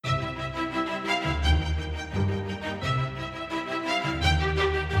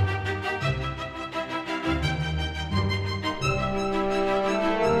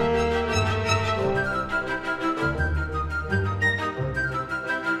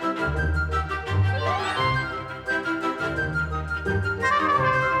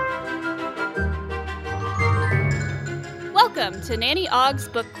to Nanny Ogg's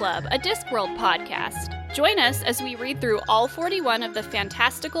Book Club, a Discworld podcast. Join us as we read through all 41 of the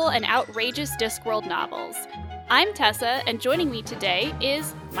fantastical and outrageous Discworld novels. I'm Tessa, and joining me today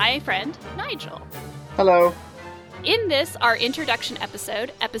is my friend, Nigel. Hello. In this, our introduction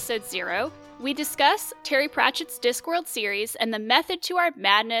episode, Episode 0, we discuss Terry Pratchett's Discworld series and the method to our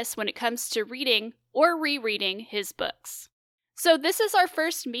madness when it comes to reading or rereading his books. So this is our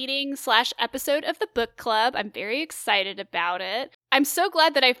first meeting/episode of the book club. I'm very excited about it. I'm so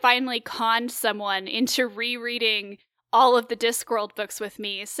glad that I finally conned someone into rereading all of the Discworld books with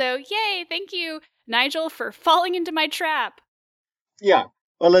me. So yay, thank you, Nigel, for falling into my trap. Yeah,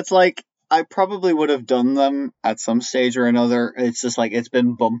 well, it's like, I probably would have done them at some stage or another. It's just like, it's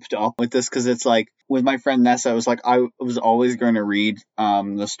been bumped up with this, because it's like, with my friend Nessa, I was like, I was always going to read the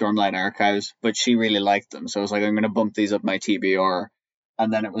Stormlight Archives, but she really liked them. So I was like, I'm going to bump these up my TBR.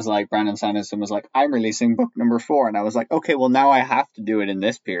 And then it was like, Brandon Sanderson was like, I'm releasing book number 4. And I was like, okay, well, now I have to do it in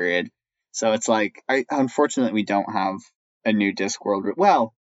this period. So it's like, unfortunately, we don't have a new Discworld.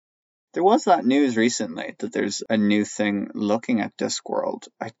 Well, there was that news recently that there's a new thing looking at Discworld.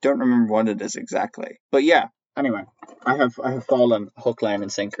 I don't remember what it is exactly. But yeah, anyway, I have fallen hook, line,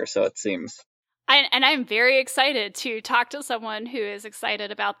 and sinker, so it seems. And I'm very excited to talk to someone who is excited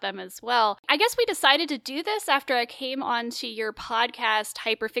about them as well. I guess we decided to do this after I came onto your podcast,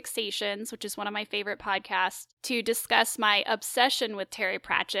 Hyperfixations, which is one of my favorite podcasts, to discuss my obsession with Terry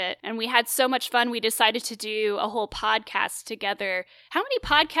Pratchett. And we had so much fun, we decided to do a whole podcast together. How many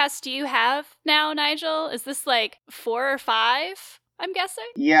podcasts do you have now, Nigel? Is this like 4 or 5, I'm guessing?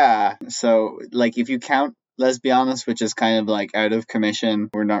 Yeah, so like if you count Let's Be Honest, which is kind of like out of commission.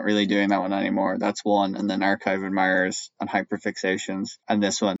 We're not really doing that one anymore. That's one. And then Archive Admirers and Hyperfixations and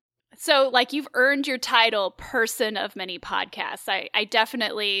this one. So, like, you've earned your title person of many podcasts. I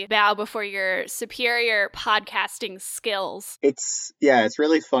definitely bow before your superior podcasting skills. It's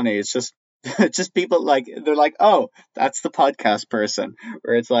really funny. It's just just people like, they're like, oh, that's the podcast person.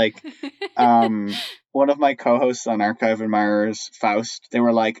 Where it's like, one of my co-hosts on Archive Admirers, Faust, they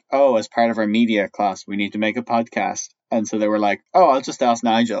were like, oh, as part of our media class, we need to make a podcast. And so they were like, oh, I'll just ask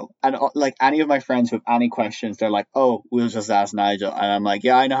Nigel. And like any of my friends who have any questions, they're like, oh, we'll just ask Nigel. And I'm like,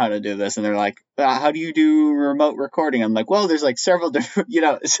 yeah, I know how to do this. And they're like, how do you do remote recording? I'm like, well, there's like several different,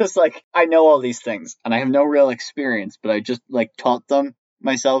 it's just like, I know all these things and I have no real experience, but I just like taught them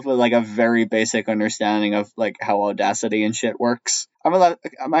myself with like a very basic understanding of like how Audacity and shit works. Am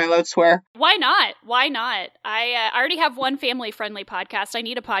I allowed to swear? Why not? I already have one family-friendly podcast. I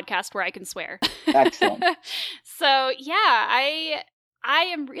need a podcast where I can swear. Excellent. So yeah, I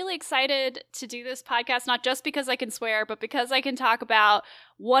am really excited to do this podcast, not just because I can swear, but because I can talk about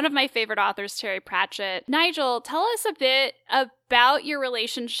one of my favorite authors, Terry Pratchett. Nigel, tell us a bit about your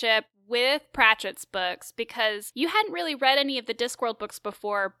relationship with Pratchett's books, because you hadn't really read any of the Discworld books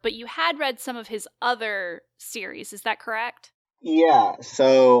before, but you had read some of his other series. Is that correct? Yeah,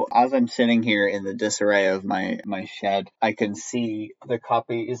 so as I'm sitting here in the disarray of my shed, I can see the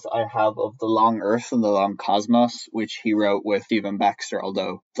copies I have of The Long Earth and The Long Cosmos, which he wrote with Stephen Baxter,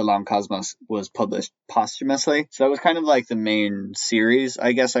 although The Long Cosmos was published posthumously. So it was kind of like the main series,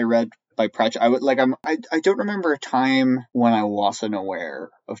 I guess, I read by Pratchett. I don't remember a time when I wasn't aware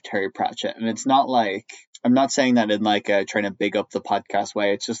of Terry Pratchett, and it's not like, I'm not saying that in like a trying to big up the podcast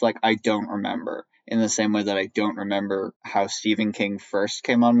way. It's just like, I don't remember, in the same way that I don't remember how Stephen King first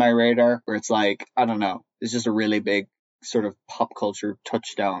came on my radar, where it's like, I don't know, it's just a really big sort of pop culture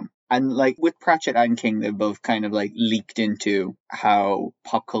touchdown. And like with Pratchett and King, they've both kind of like leaked into how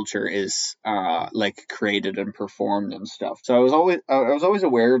pop culture is like created and performed and stuff. So I was always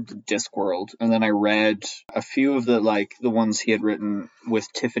aware of the Discworld, and then I read a few of the ones he had written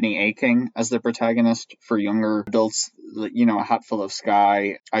with Tiffany Aching as the protagonist for younger adults. A Hatful of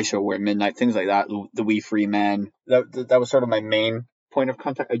Sky, I Shall Wear Midnight, things like that. The We Free Men. That was sort of my main point of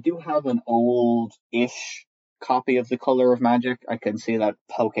contact. I do have an old-ish copy of The Color of Magic. I can see that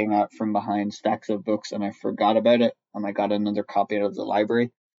poking out from behind stacks of books, and I forgot about it, and I got another copy out of the library.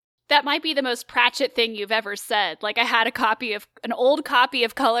 That might be the most Pratchett thing you've ever said. Like, I had an old copy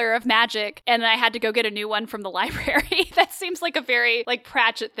of Color of Magic, and I had to go get a new one from the library. That seems like a very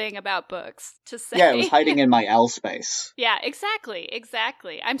Pratchett thing about books to say. Yeah, it was hiding in my L space. Yeah,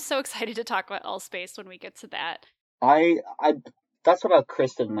 exactly. I'm so excited to talk about L space when we get to that. That's what I'll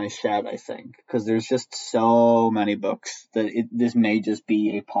christen my shed, I think, because there's just so many books that this may just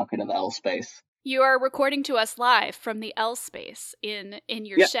be a pocket of L space. You are recording to us live from the L space in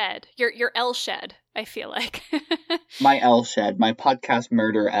your shed, your L shed. I feel like. My L Shed, my podcast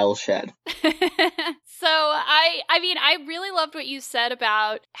murder L Shed. So I mean, I really loved what you said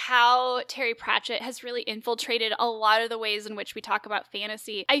about how Terry Pratchett has really infiltrated a lot of the ways in which we talk about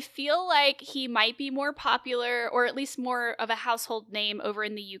fantasy. I feel like he might be more popular, or at least more of a household name over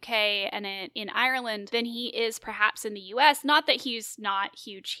in the UK and in Ireland than he is perhaps in the US. Not that he's not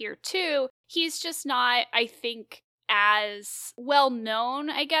huge here too. He's just not, I think, as well known,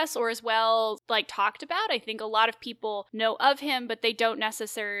 I guess, or as well like talked about. I think a lot of people know of him, but they don't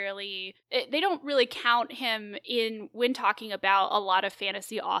really count him in when talking about a lot of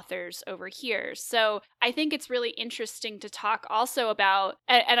fantasy authors over here. So I think it's really interesting to talk also about,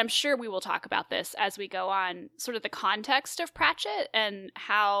 and I'm sure we will talk about this as we go on, sort of the context of Pratchett and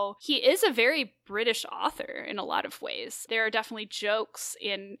how he is a very British author in a lot of ways. There are definitely jokes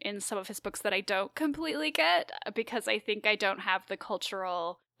in some of his books that I don't completely get because I think I don't have the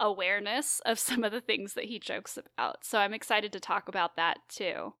cultural awareness of some of the things that he jokes about. So I'm excited to talk about that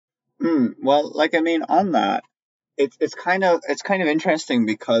too. Well, like, I mean, on that, it's kind of interesting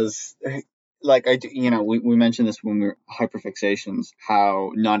because, like, we mentioned this when we were hyperfixations, how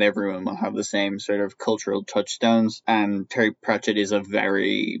not everyone will have the same sort of cultural touchstones, and Terry Pratchett is a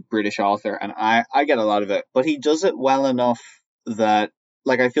very British author, and I get a lot of it, but he does it well enough that,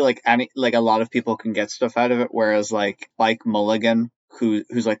 like, I feel like a lot of people can get stuff out of it, whereas like Spike Mulligan,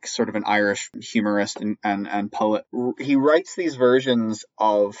 who's like sort of an Irish humorist and poet, he writes these versions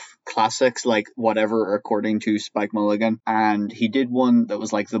of classics like Whatever according to Spike Mulligan, and he did one that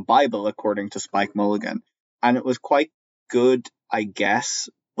was like the Bible according to Spike Mulligan, and it was quite good, I guess,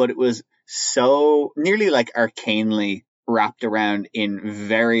 but it was so nearly like arcanely wrapped around in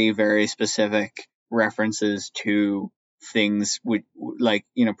very, very specific references to things which, like,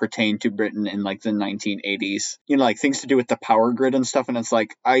 pertain to Britain in like the 1980s, like things to do with the power grid and stuff, and it's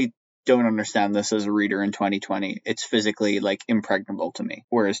like, I don't understand this as a reader in 2020. It's physically like impregnable to me,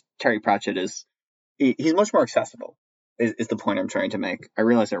 whereas Terry Pratchett he's much more accessible, is the point I'm trying to make. I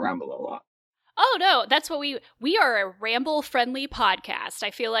realize I ramble a lot. Oh no, that's what we are, a ramble friendly podcast.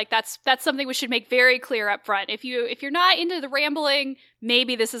 I feel like that's something we should make very clear up front. If you're not into the rambling,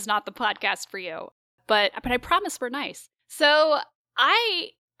 maybe this is not the podcast for you. But I promise we're nice. So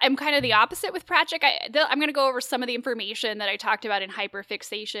I am kind of the opposite with Pratchett. I'm going to go over some of the information that I talked about in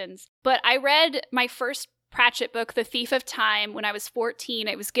Hyperfixations. But I read my first Pratchett book, The Thief of Time, when I was 14.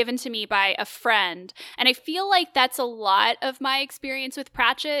 It was given to me by a friend. And I feel like that's a lot of my experience with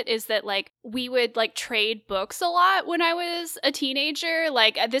Pratchett, is that like we would like trade books a lot when I was a teenager.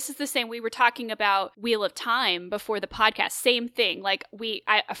 Like this is the same. We were talking about Wheel of Time before the podcast. Same thing. Like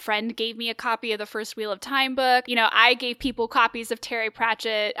a friend gave me a copy of the first Wheel of Time book. I gave people copies of Terry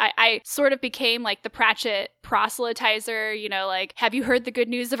Pratchett. I sort of became like the Pratchett proselytizer, like, have you heard the good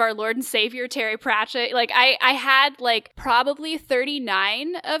news of our Lord and Savior, Terry Pratchett? Like I had like probably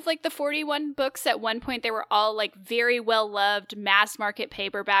 39 of like the 41 books at one point. They were all like very well loved mass market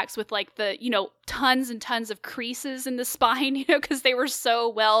paperbacks with like the, tons and tons of creases in the spine, because they were so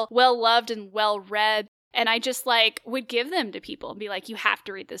well loved and well read. And I just like would give them to people and be like, you have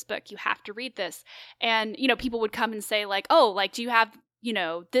to read this book. You have to read this. And, people would come and say like, oh, like, do you have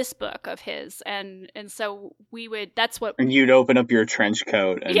this book of his? And so we would, that's what. And you'd open up your trench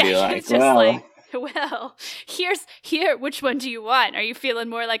coat and be like, well, here, which one do you want? Are you feeling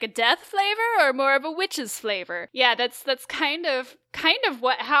more like a death flavor or more of a witch's flavor? Yeah, that's kind of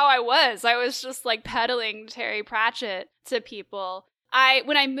how I was. I was just like peddling Terry Pratchett to people.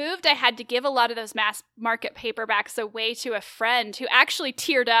 When I moved, I had to give a lot of those mass market paperbacks away to a friend who actually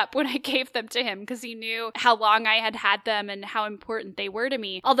teared up when I gave them to him because he knew how long I had them and how important they were to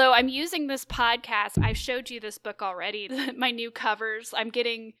me. Although I'm using this podcast, I showed you this book already, my new covers. I'm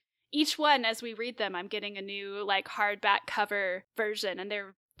getting each one as we read them. I'm getting a new like hardback cover version, and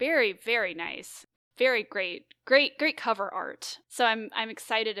they're very, very nice. Very great cover art. So I'm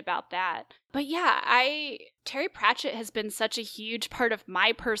excited about that. But yeah, Terry Pratchett has been such a huge part of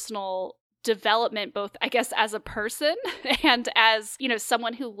my personal development, both I guess as a person and as,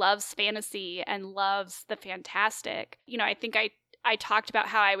 someone who loves fantasy and loves the fantastic. I think I talked about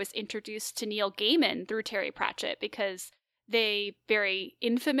how I was introduced to Neil Gaiman through Terry Pratchett because they very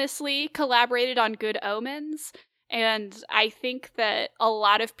infamously collaborated on Good Omens. And I think that a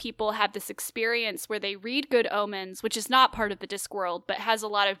lot of people have this experience where they read Good Omens, which is not part of the Discworld, but has a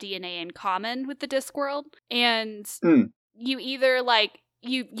lot of DNA in common with the Discworld. And you either like,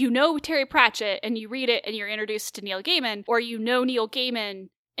 you know Terry Pratchett and you read it and you're introduced to Neil Gaiman, or you know Neil Gaiman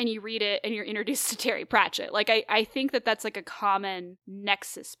and you read it and you're introduced to Terry Pratchett. Like, I think that that's like a common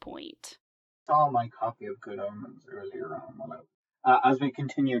nexus point. I saw my copy of Good Omens earlier on As we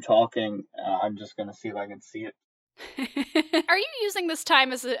continue talking, I'm just going to see if I can see it. Are you using this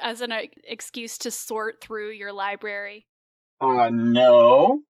time as an excuse to sort through your library?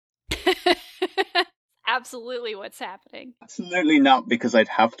 No. Absolutely what's happening. Absolutely not, because I'd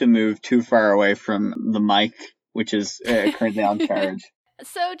have to move too far away from the mic, which is currently on charge.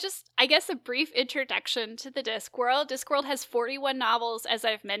 So just, I guess, a brief introduction to the Discworld. Discworld has 41 novels, as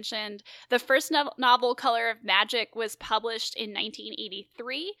I've mentioned. The first novel, Color of Magic, was published in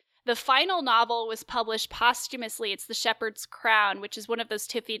 1983. The final novel was published posthumously. It's The Shepherd's Crown, which is one of those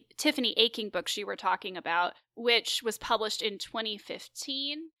Tiffany Aching books you were talking about, which was published in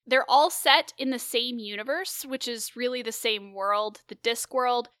 2015. They're all set in the same universe, which is really the same world, the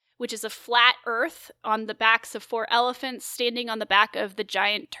Discworld, which is a flat earth on the backs of 4 elephants standing on the back of the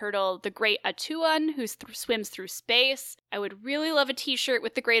giant turtle, the Great Atuan, who swims through space. I would really love a t-shirt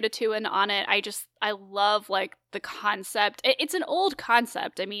with the Great Atuan on it. I love, like, the concept. It's an old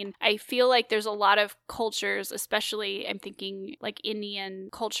concept. I mean, I feel like there's a lot of cultures, especially I'm thinking like Indian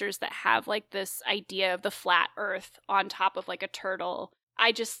cultures, that have like this idea of the flat earth on top of like a turtle.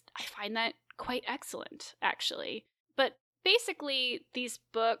 I find that quite excellent, actually. But basically, these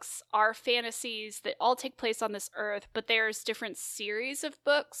books are fantasies that all take place on this earth, but there's different series of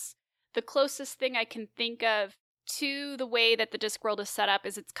books. The closest thing I can think of to the way that the Discworld is set up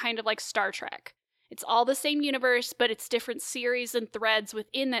is it's kind of like Star Trek. It's all the same universe, but it's different series and threads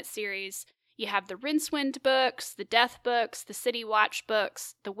within that series. You have the Rincewind books, the Death books, the City Watch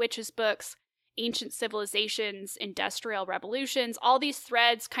books, the Witches books, Ancient Civilizations, Industrial Revolutions. All these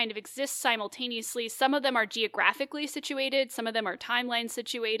threads kind of exist simultaneously. Some of them are geographically situated, some of them are timeline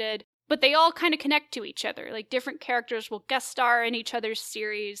situated, but they all kind of connect to each other. Like, different characters will guest star in each other's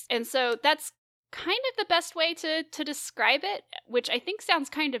series. And so that's kind of the best way to describe it, which I think sounds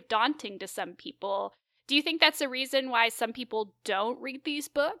kind of daunting to some people. Do you think that's a reason why some people don't read these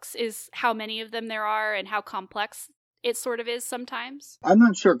books, is how many of them there are and how complex it sort of is sometimes? I'm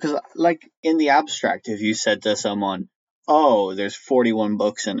not sure, because, like, in the abstract, if you said to someone, oh, there's 41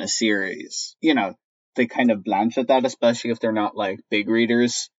 books in a series, you know, they kind of blanch at that, especially if they're not, like, big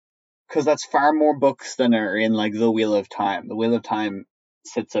readers, because that's far more books than are in, like, The Wheel of Time. The Wheel of Time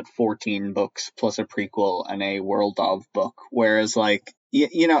sits at 14 books plus a prequel and a World of book, whereas, like,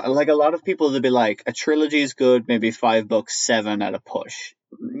 you know, like, a lot of people, they'd be like, a trilogy is good, maybe 5 books, 7 at a push.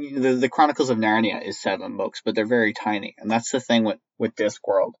 The Chronicles of Narnia is 7 books, but they're very tiny, and that's the thing with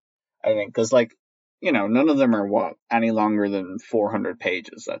Discworld, I think, because, like, you know, none of them are any longer than 400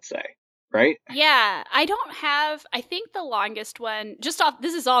 pages, let's say, right? Yeah, I think the longest one,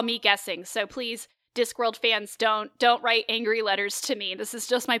 this is all me guessing, so please, Discworld fans, don't write angry letters to me. This is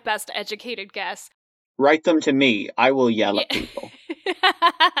just my best educated guess. Write them to me. I will yell at people.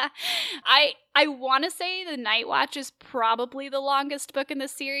 I want to say the Night Watch is probably the longest book in the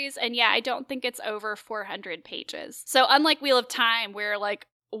series, and yeah, I don't think it's over 400 pages. So unlike Wheel of Time, where like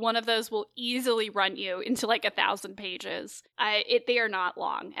one of those will easily run you into like 1,000 pages, they are not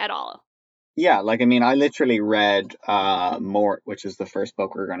long at all. Yeah, like, I mean, I literally read Mort, which is the first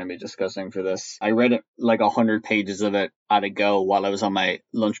book we're going to be discussing for this. I read it, like, 100 pages of it at a go while I was on my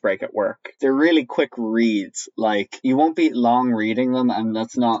lunch break at work. They're really quick reads. Like, you won't be long reading them, and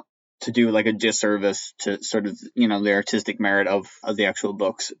that's not to do, like, a disservice to sort of, you know, the artistic merit of the actual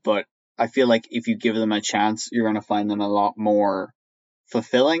books. But I feel like if you give them a chance, you're going to find them a lot more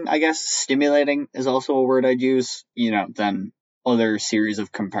fulfilling, I guess. Stimulating is also a word I'd use, you know, than other series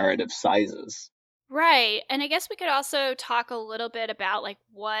of comparative sizes. Right. And I guess we could also talk a little bit about like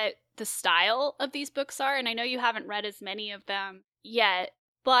what the style of these books are. And I know you haven't read as many of them yet,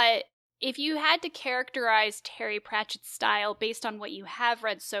 but if you had to characterize Terry Pratchett's style based on what you have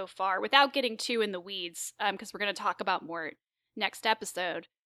read so far, without getting too in the weeds, because we're going to talk about more next episode,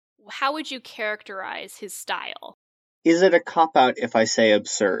 how would you characterize his style? Is it a cop-out if I say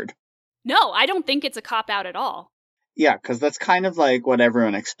absurd? No, I don't think it's a cop-out at all. Yeah, because that's kind of like what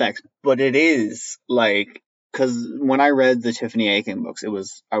everyone expects, but it is like, because when I read the Tiffany Aching books,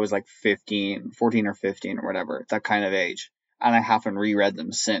 I was like 14 or 15 or whatever, that kind of age, and I haven't reread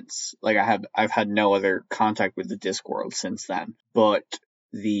them since. Like, I've had no other contact with the Discworld since then. But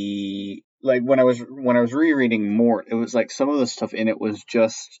when I was rereading Mort, it was like some of the stuff in it was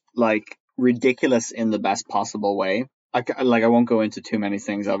just like ridiculous in the best possible way. I won't go into too many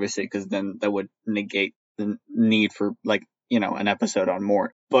things, obviously, because then that would negate the need for, like, you know, an episode on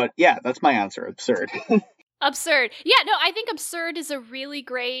Mort. But yeah, that's my answer. Absurd. Absurd. Yeah, no, I think absurd is a really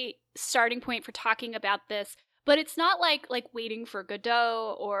great starting point for talking about this. But it's not like Waiting for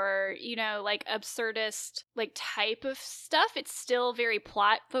Godot or, you know, like absurdist like type of stuff. It's still very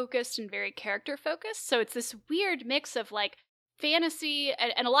plot focused and very character focused. So it's this weird mix of like fantasy,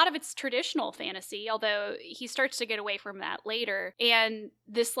 and a lot of it's traditional fantasy, although he starts to get away from that later. And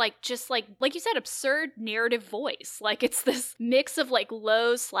this just like you said, absurd narrative voice. Like it's this mix of like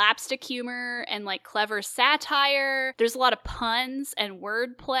low slapstick humor and like clever satire. There's a lot of puns and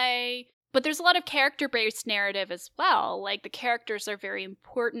wordplay. But there's a lot of character-based narrative as well. Like the characters are very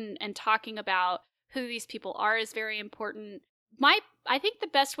important, and talking about who these people are is very important. I think the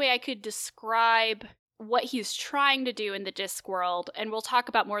best way I could describe what he's trying to do in the Discworld, and we'll talk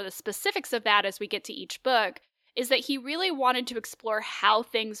about more of the specifics of that as we get to each book, is that he really wanted to explore how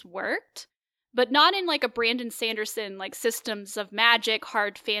things worked, but not in like a Brandon Sanderson, like systems of magic,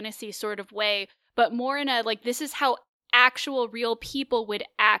 hard fantasy sort of way, but more in a like, this is how actual real people would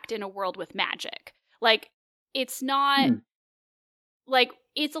act in a world with magic. Like, it's not like,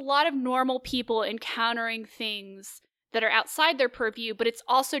 it's a lot of normal people encountering things that are outside their purview, but it's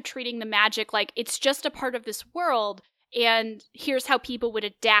also treating the magic like it's just a part of this world, and here's how people would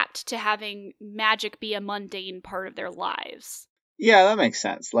adapt to having magic be a mundane part of their lives. Yeah, that makes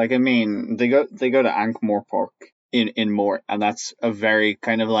sense. Like, I mean, they go to Ankh-Morpork in Mort, and that's a very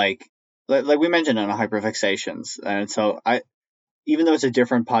kind of like we mentioned in Hyperfixations, and so even though it's a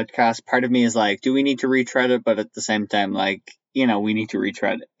different podcast, part of me is like, do we need to retread it? But at the same time, like, you know, we need to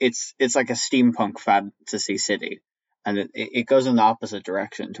retread it. It's like a steampunk fantasy city. And it goes in the opposite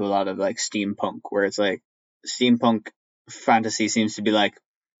direction to a lot of like steampunk, where it's like steampunk fantasy seems to be like,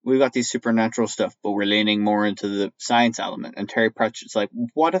 we've got these supernatural stuff, but we're leaning more into the science element. And Terry Pratchett's like,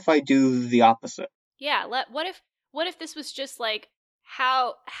 what if I do the opposite? Yeah, what if this was just like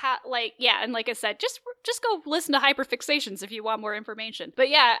how like, yeah, and like I said, just go listen to Hyperfixations if you want more information. But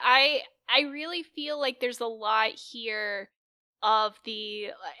yeah, I really feel like there's a lot here of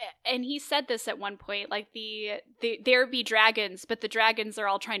and he said this at one point, like there be dragons, but the dragons are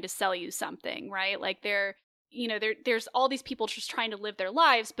all trying to sell you something, right? Like there's all these people just trying to live their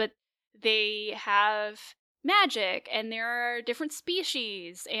lives, but they have magic, and there are different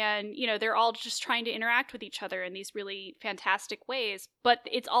species, and they're all just trying to interact with each other in these really fantastic ways, but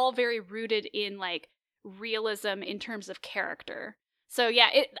it's all very rooted in like realism in terms of character. So yeah,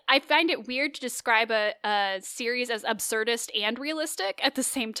 I find it weird to describe a series as absurdist and realistic at the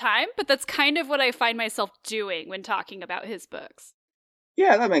same time, but that's kind of what I find myself doing when talking about his books.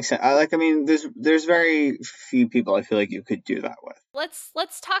 Yeah, that makes sense. I mean, there's very few people I feel like you could do that with.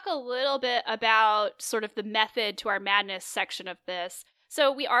 Let's talk a little bit about sort of the method to our madness section of this.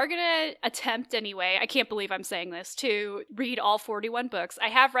 So we are going to attempt anyway, I can't believe I'm saying this, to read all 41 books. I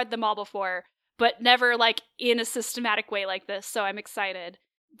have read them all before, but never like in a systematic way like this, so I'm excited.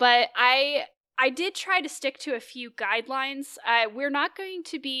 But I did try to stick to a few guidelines. We're not going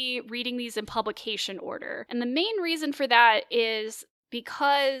to be reading these in publication order. And the main reason for that is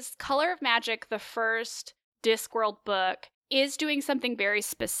because Color of Magic, the first Discworld book, is doing something very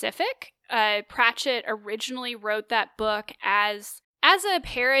specific. Pratchett originally wrote that book as a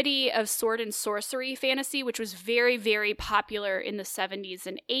parody of sword and sorcery fantasy, which was very, very popular in the 70s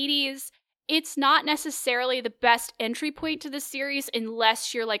and 80s. It's not necessarily the best entry point to the series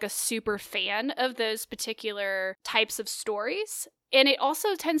unless you're like a super fan of those particular types of stories. And it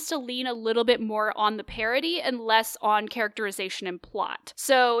also tends to lean a little bit more on the parody and less on characterization and plot.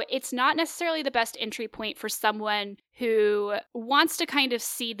 So it's not necessarily the best entry point for someone who wants to kind of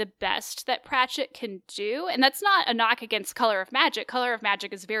see the best that Pratchett can do. And that's not a knock against Color of Magic. Color of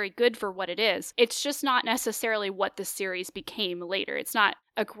Magic is very good for what it is. It's just not necessarily what the series became later. It's not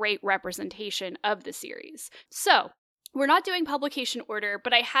a great representation of the series. So we're not doing publication order,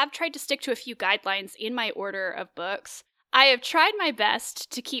 but I have tried to stick to a few guidelines in my order of books. I have tried my best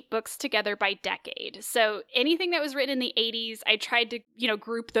to keep books together by decade. So anything that was written in the 80s, I tried to,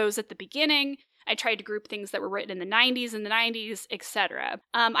 group those at the beginning. I tried to group things that were written in the 90s, etc.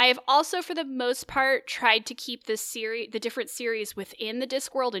 I have also, for the most part, tried to keep the different series within the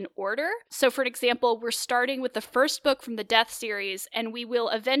Discworld in order. So, for example, we're starting with the first book from the Death series, and we will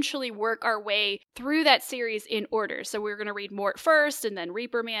eventually work our way through that series in order. So we're going to read Mort first, and then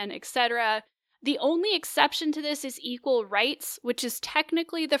Reaperman, etc. The only exception to this is Equal Rights, which is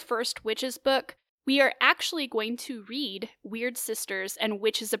technically the first Witches book. We are actually going to read Weird Sisters and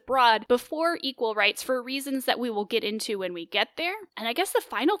Witches Abroad before Equal Rights for reasons that we will get into when we get there. And I guess the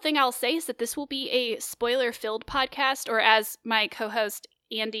final thing I'll say is that this will be a spoiler-filled podcast, or as my co-host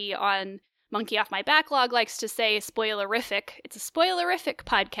Andy on Monkey Off My Backlog likes to say, spoilerific. It's a spoilerific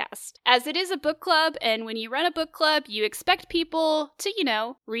podcast. As it is a book club, and when you run a book club, you expect people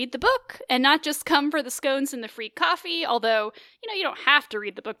to, read the book and not just come for the scones and the free coffee, although, you don't have to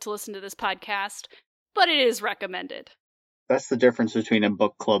read the book to listen to this podcast, but it is recommended. That's the difference between a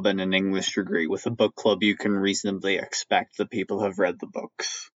book club and an English degree. With a book club, you can reasonably expect that people have read the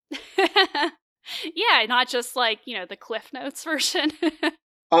books. Yeah, not just like, the Cliff Notes version.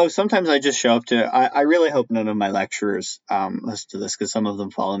 Oh, sometimes I just show up to. I really hope none of my lecturers listen to this because some of them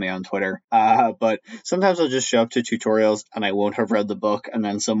follow me on Twitter. But sometimes I'll just show up to tutorials and I won't have read the book, and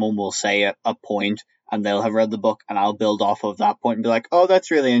then someone will say a point and they'll have read the book, and I'll build off of that point and be like, "Oh,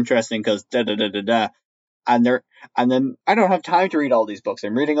 that's really interesting because da da da da da." And then I don't have time to read all these books.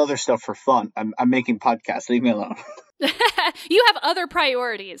 I'm reading other stuff for fun. I'm making podcasts. Leave me alone. You have other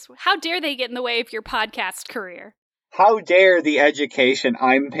priorities. How dare they get in the way of your podcast career? How dare the education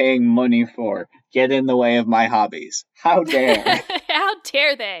I'm paying money for get in the way of my hobbies? How dare? How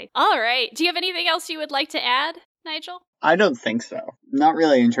dare they? All right. Do you have anything else you would like to add, Nigel? I don't think so. Not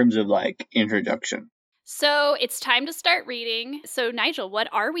really in terms of introduction. So it's time to start reading. So Nigel, what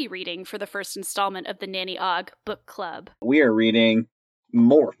are we reading for the first installment of the Nanny Ogg Book Club? We are reading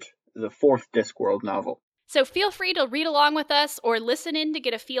Mort, the fourth Discworld novel. So feel free to read along with us or listen in to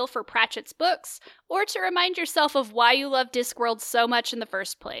get a feel for Pratchett's books, or to remind yourself of why you love Discworld so much in the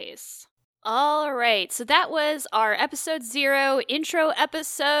first place. All right, so that was our episode 0 intro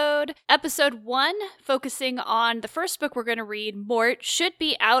episode. Episode 1, focusing on the first book we're going to read, Mort, should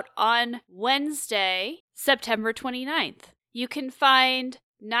be out on Wednesday, September 29th. You can find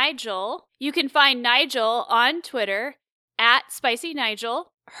Nigel on Twitter at Spicy Nigel.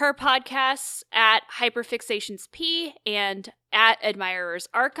 Her podcasts at HyperFixationsP and at Admirers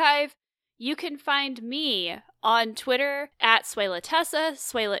Archive. You can find me on Twitter at Swaelatessa.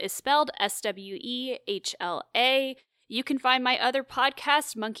 Swaela is spelled Swehla. You can find my other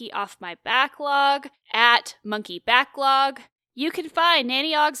podcast, Monkey Off My Backlog, at Monkey Backlog. You can find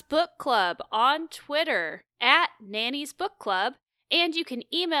Nanny Ogg's Book Club on Twitter at Nanny's Book Club. And you can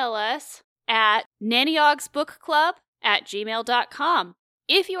email us at nannyogsbookclub@gmail.com.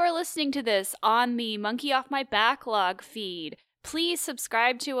 If you are listening to this on the Monkey Off My Backlog feed, please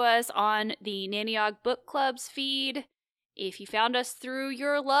subscribe to us on the Nanny Ogg Book Club's feed. If you found us through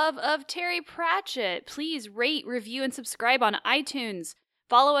your love of Terry Pratchett, please rate, review, and subscribe on iTunes.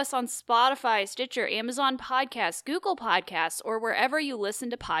 Follow us on Spotify, Stitcher, Amazon Podcasts, Google Podcasts, or wherever you listen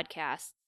to podcasts.